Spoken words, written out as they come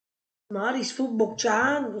Mari's football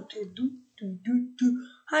channel. What to do.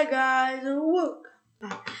 Hi guys, and welcome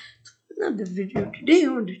back to another video today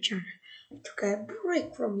on the channel. I took a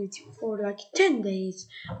break from YouTube for like 10 days,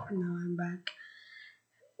 but now I'm back.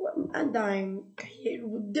 And I'm here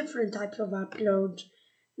with different types of uploads.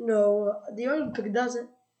 No, the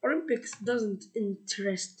Olympics doesn't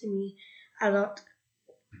interest me a lot.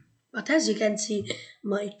 But as you can see,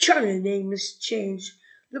 my channel name is changed.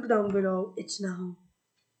 Look down below, it's now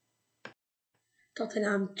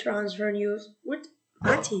Tottenham transfer news with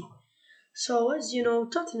Matty. So as you know,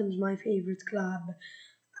 Tottenham's my favorite club,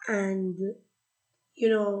 and you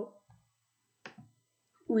know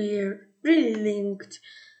we're really linked.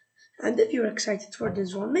 And if you're excited for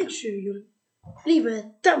this one, make sure you leave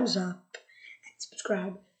a thumbs up and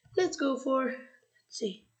subscribe. Let's go for let's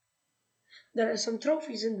see. There are some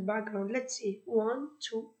trophies in the background. Let's see. 1,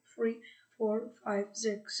 2, 3, 4, 5,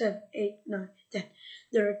 6, 7, 8, 9, 10.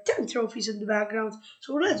 There are 10 trophies in the background.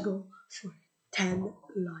 So let's go for 10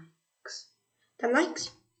 likes. 10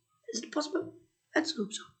 likes? Is it possible? Let's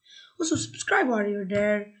hope so. Also subscribe while you're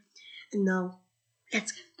there. And now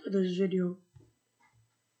let's get into this video.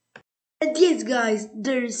 And yes guys,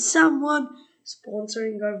 there is someone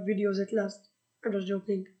sponsoring our videos at last. I'm just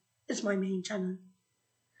joking. It's my main channel.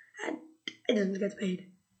 And I didn't get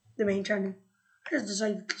paid. The main channel. I just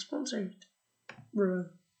decided to sponsor it. Bruh.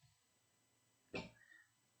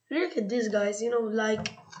 Look at this guys,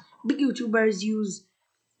 like big YouTubers use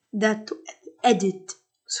that to edit.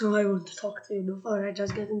 So I want to talk to you before I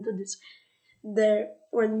just get into this.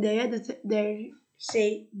 When they edit it, they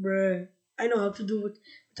say bruh. I know how to do it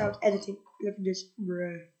without editing. Look at this.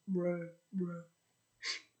 Bruh.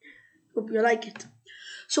 Hope you like it.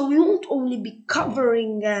 So we won't only be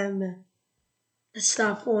covering the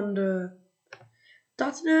stuff on the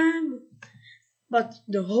Tottenham, but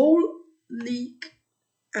the whole league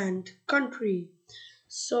and country.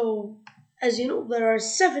 So, as you know, there are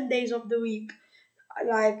 7 days of the week.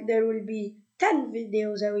 Like there will be 10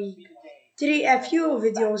 videos a week, a few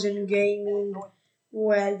videos in gaming.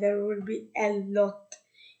 Well, there will be a lot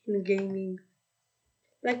in gaming.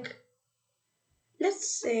 Like,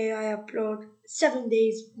 let's say I upload 7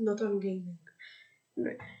 days not on gaming.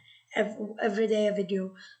 Every day a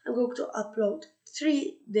video. I'm going to upload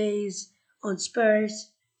 3 days on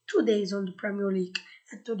Spurs, 2 days on the Premier League,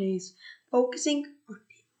 and 2 days focusing on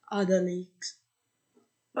the other leagues.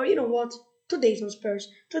 Or you know what? 2 days on Spurs,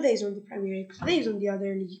 2 days on the Premier League, 2 days on the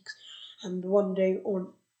other leagues, and 1 day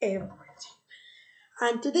on everything.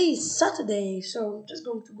 And today is Saturday, so I'm just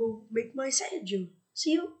going to go make my schedule.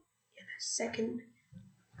 See you in a second.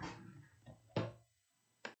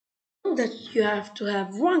 That you have to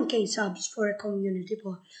have 1K subs for a community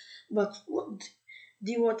poll. But what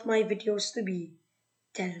do you want my videos to be?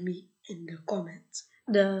 Tell me in the comments.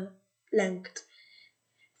 The length.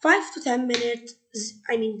 5 to 10 minutes,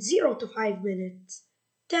 0 to 5 minutes,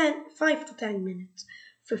 5 to 10 minutes,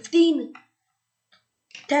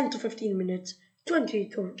 10 to 15 minutes, 20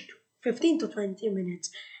 to 15 to 20 minutes,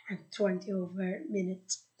 and 20 over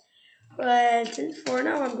minutes. Well, for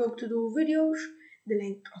now I'm going to do videos the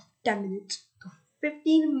length of 10 minutes to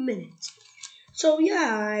 15 minutes. So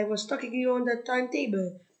yeah, I was talking to you on the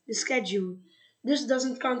timetable, the schedule. This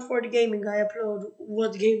doesn't count for the gaming I upload.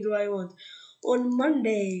 What game do I want? On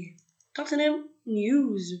Monday, Tottenham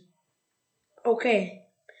news. Okay.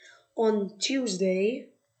 On Tuesday,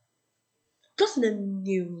 Tottenham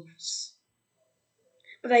news.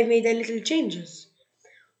 But I made a little changes.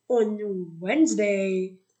 On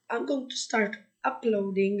Wednesday, I'm going to start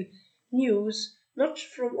uploading news not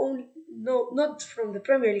from the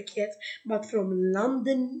Premier League yet, but from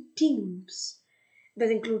London teams.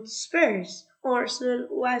 That includes Spurs, Arsenal,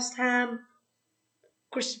 West Ham,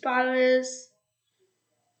 Crystal Palace.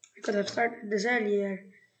 I could have started this earlier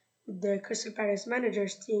with the Crystal Palace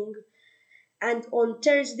managers thing. And on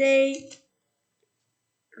Thursday,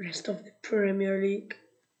 rest of the Premier League.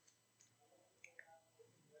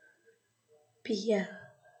 PL.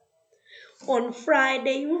 On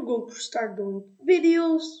Friday, we're going to start doing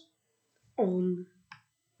videos on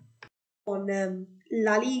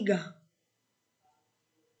La Liga.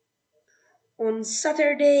 On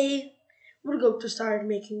Saturday, we're going to start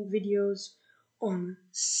making videos on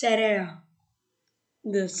Serie A,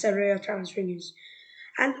 the Serie A transfer news.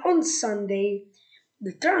 And on Sunday,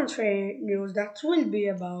 the transfer news that will be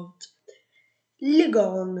about Liga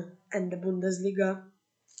on and the Bundesliga.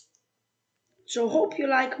 So hope you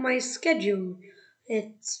like my schedule.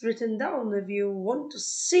 It's written down if you want to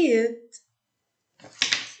see it.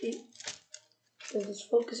 See? Is this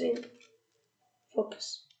focusing?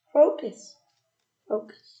 Focus.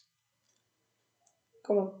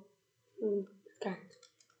 Come on. Mm, can't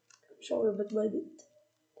show you bit by bit.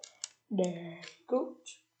 There you go.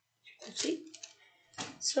 Let's see.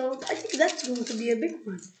 So I think that's going to be a big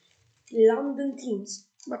one. London teams.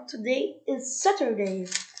 But today is Saturday.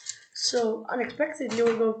 So unexpectedly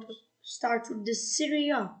we're going to start with the Serie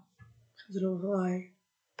A. I don't know why.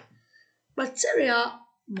 But Serie A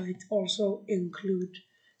might also include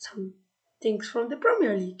some things from the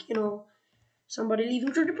Premier League, somebody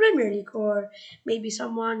leaving to the Premier League, or maybe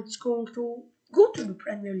someone's going to go to the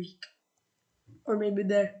Premier League, or maybe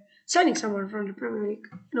they're signing someone from the Premier League.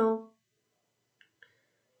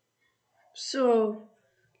 So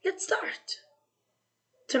let's start.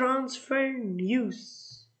 Transfer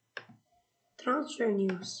news. Transfer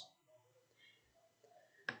news.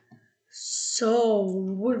 So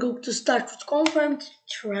we're going to start with confirmed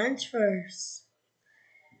transfers.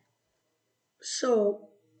 So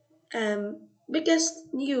biggest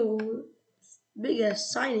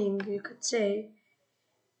signing you could say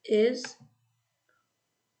is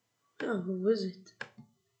who is it?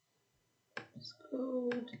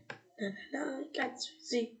 Code. I can't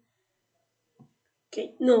see.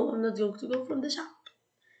 Okay, no, I'm not going to go from this app.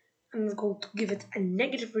 I'm not going to give it a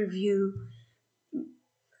negative review,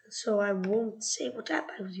 so I won't say what app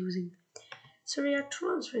I was using. Serie A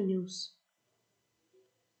transfer news.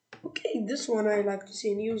 Okay, this one I like to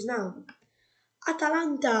see news now.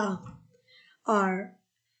 Atalanta are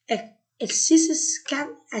assesses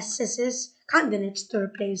candidates to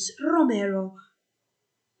replace Romero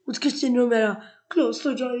with Christian Romero close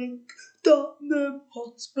to joining Tottenham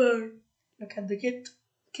Hotspur. Look at the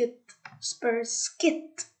Spurs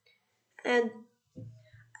kit. And I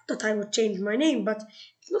thought I would change my name, but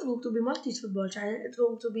it's not going to be Matty's Football Channel, it's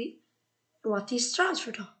going to be Matty's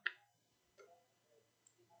Transfer Talk.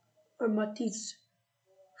 Or Matty's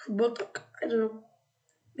Football Talk. I don't know.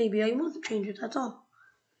 Maybe I won't change it at all.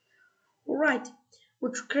 Alright,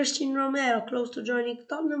 with Christian Romero close to joining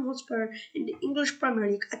Tottenham Hotspur in the English Premier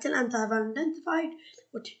League, Atalanta have identified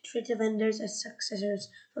with three defenders as successors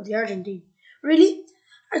for the Argentine. Really?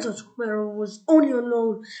 I thought Romero was only on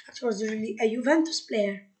loan and he was really a Juventus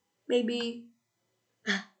player. Maybe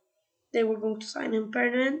they were going to sign him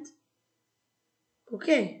permanent?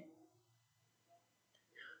 Okay.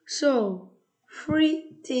 So,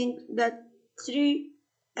 three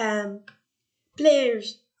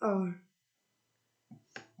players are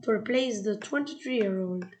to replace the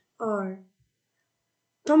 23-year-old are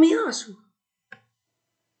Tomiyasu.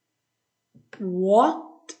 What?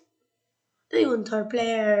 They want our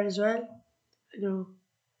player as well? I don't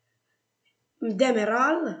know.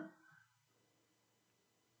 Demiral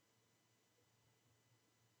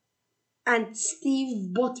and Steve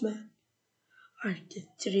Botman are the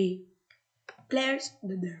three players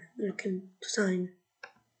that they're looking to sign.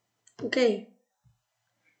 Okay.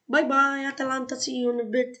 Bye bye, Atalanta. See you in a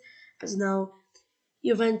bit. As now,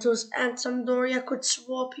 Juventus and Sampdoria could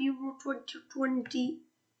swap Euro 2020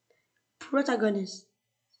 protagonists.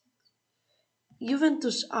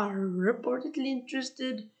 Juventus are reportedly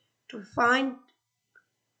interested to find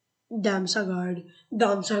Damsgaard.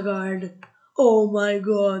 Damsgaard. Oh my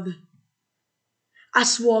god. A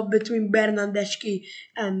swap between Bernardeschi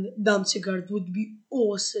and Damsgaard would be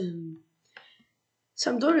awesome.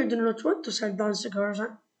 Sampdoria do not want to sell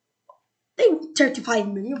Damsgaard. They want 35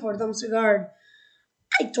 million for Damsgaard.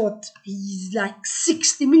 I thought he's like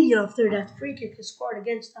 60 million after that free kick he scored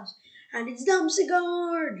against us. And it's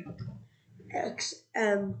Damsgaard.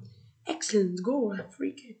 Excellent goal,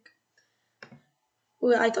 free kick.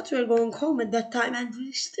 Well, I thought we were going home at that time, and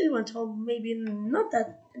we still went home. Maybe not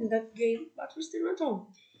that in that game, but we still went home.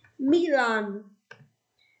 Milan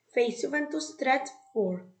face Juventus threat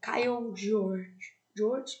for Kyle George.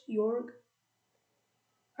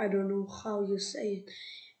 I don't know how you say it.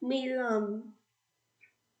 Milan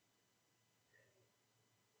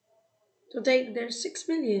to take their 6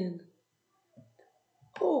 million.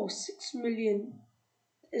 Oh, 6 million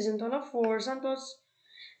isn't enough for Santos,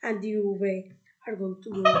 and Juve are going to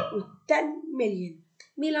go with 10 million.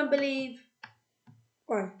 Milan believe,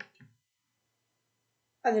 or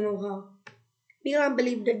I don't know how. Milan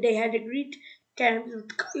believed that they had agreed terms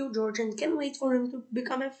with Kyle George and can wait for him to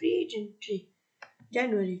become a free agent in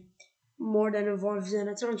January. More than involved in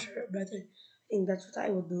a transfer, but I think that's what I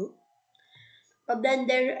would do. But then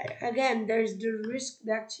there's the risk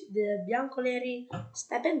that the Biancoleri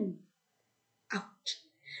step in. Ouch.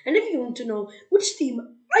 And if you want to know which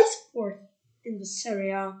team I support in the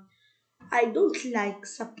Serie A, I don't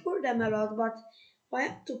support them a lot, but if I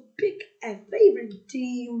have to pick a favorite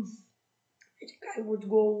team, I think I would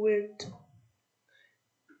go with.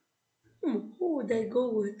 Who would I go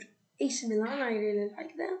with? AC Milan, I really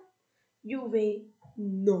like them. Juve,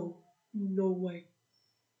 no, no way.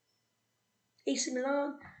 AC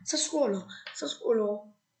Milan, Sassuolo,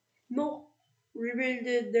 no,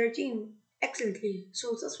 rebuilt their team excellently.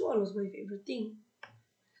 So Sassuolo is my favorite team.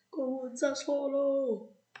 Go on Sassuolo!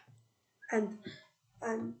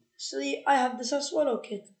 And see, I have the Sassuolo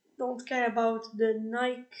kit. Don't care about the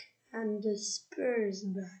Nike and the Spurs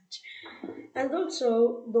badge. And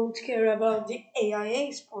also, don't care about the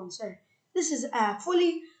AIA sponsor. This is a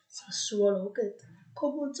fully Sassuolo kit.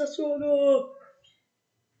 Come on, Sassuolo!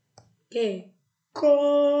 Okay.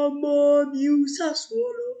 Come on, you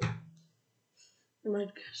Sassuolo! You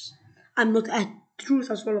might guess. I'm not a true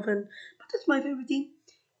Sassuolo fan, but that's my favorite team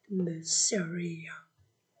in the Serie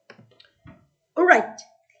A. Alright,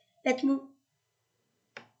 let's move.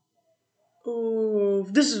 Oh,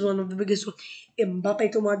 this is one of the biggest ones.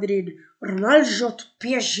 Mbappe to Madrid, Ronaldo to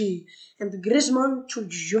PSG, and Griezmann to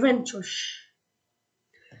Juventus.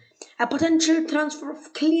 A potential transfer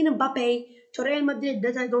of Kylian Mbappe to Real Madrid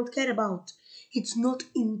that I don't care about. It's not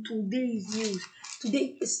in today's news.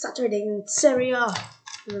 Today is Saturday in Serie A.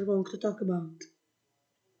 We're going to talk about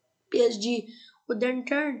PSG would then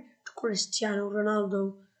turn to Cristiano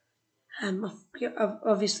Ronaldo.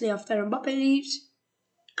 Obviously, after Mbappe leaves,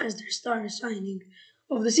 as their star signing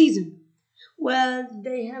of the season. Well,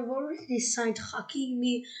 they have already signed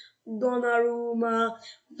Hakimi, Donnarumma,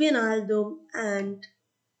 Vinaldo, and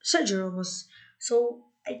Sergio Ramos. So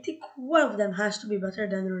I think one of them has to be better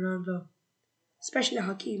than Ronaldo, especially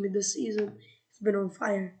Hakimi this season. He's been on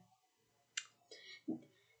fire.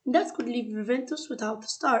 That could leave Juventus without a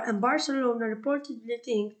star, and Barcelona reportedly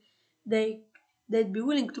think they they'd be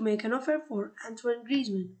willing to make an offer for Antoine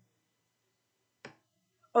Griezmann.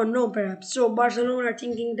 Or no, perhaps. So Barcelona are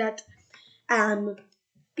thinking that um,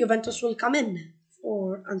 Juventus will come in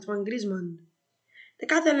for Antoine Griezmann. The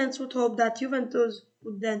Catalans would hope that Juventus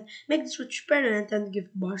would then make the switch permanent and give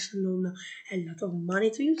Barcelona a lot of money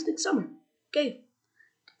to use next summer. Okay,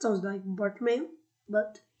 sounds like Bartomeu,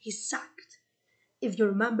 but he's sacked. If you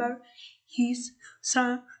remember, he's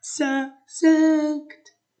sacked.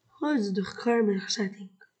 How is the caramel setting?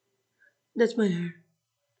 That's my hair.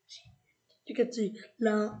 You can see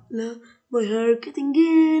my hair getting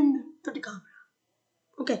in to the camera.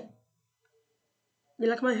 Okay, you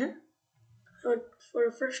like my hair? For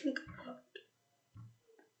a fresh look.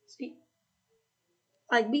 See,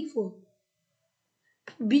 like before.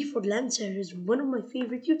 Before Lancer is one of my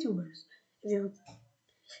favorite YouTubers. If you know,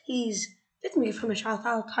 he's let me give him a shout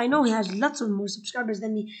out. I know he has lots of more subscribers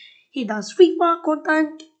than me. He does FIFA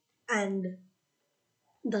content and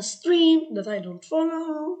the stream that I don't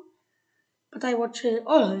follow, but I watch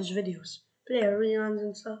all of his videos, player reruns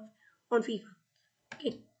and stuff on FIFA.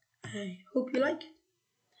 Okay, I hope you like it.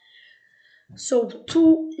 So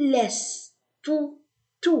two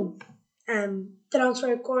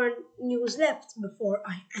transfer core news left before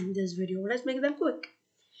I end this video. Let's make them quick.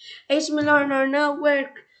 AC Milan are now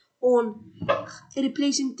work on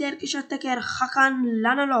replacing Turkish attacker Hakan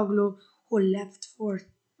Lanaloglu, who left for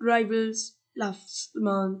rivals last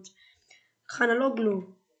month.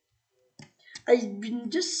 Khanaloglu. I've been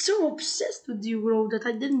just so obsessed with the Euro that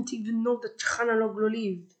I didn't even know that Khanaloglu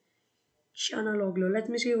lived. Chanaloglu. Let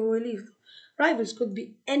me see who he lived. Rivals could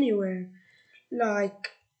be anywhere. Like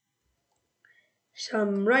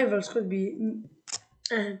some rivals could be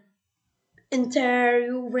uh, Inter,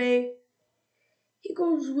 Juve. He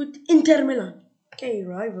goes with Inter Milan. Okay,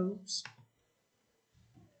 rivals.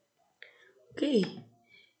 Okay,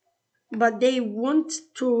 but they want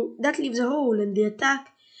to. That leaves a hole in the attack,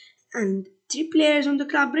 and three players on the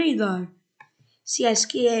club radar: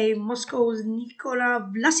 CSKA Moscow's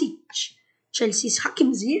Nikola Vlasic, Chelsea's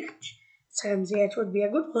Hakim Ziyech. Sam Ziyech would be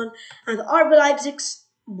a good one, and RB Leipzig's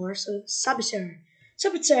Marcel Sabitzer.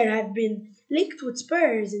 Sabitzer had been linked with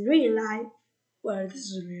Spurs in real life. Well, this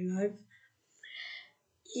is real life.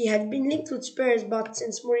 He had been linked with Spurs, but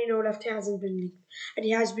since Mourinho left, he hasn't been linked. And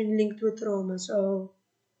he has been linked with Roma, so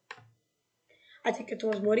I think it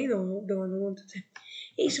was Mourinho, the one who wanted him.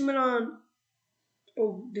 AC Milan.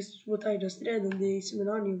 Oh, this is what I just read on the AC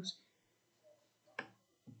Milan news.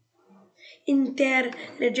 Inter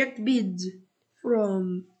reject bids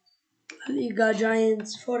from Liga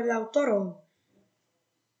Giants for Lautaro.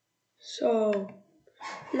 So,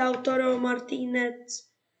 Lautaro Martinez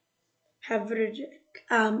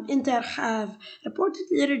Inter have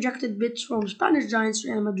reportedly rejected bids from Spanish giants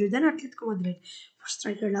Real Madrid and Atletico Madrid for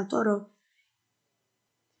striker Lautaro.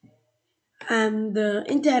 And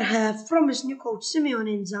Inter have promised new coach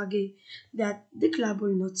Simeone Inzaghi that the club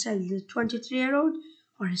will not sell the 23-year-old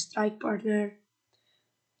or his strike partner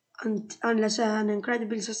unless an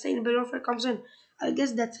incredibly sustainable offer comes in. I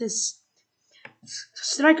guess that his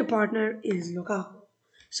striker partner is Lukaku.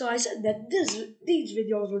 So I said that these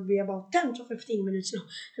videos would be about 10 to 15 minutes now.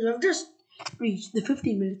 And I've just reached the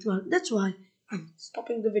 15-minute mark. That's why I'm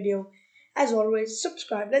stopping the video. As always,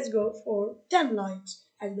 subscribe. Let's go for 10 likes.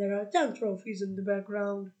 And there are 10 trophies in the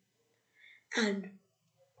background. And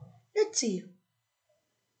let's see.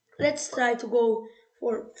 Let's try to go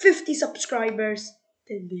for 50 subscribers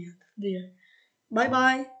till the end of the year. Bye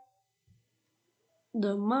bye.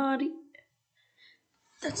 The Mari.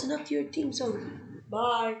 That's not your team song.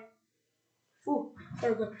 Bye. Oh,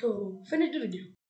 forgot to finish the video.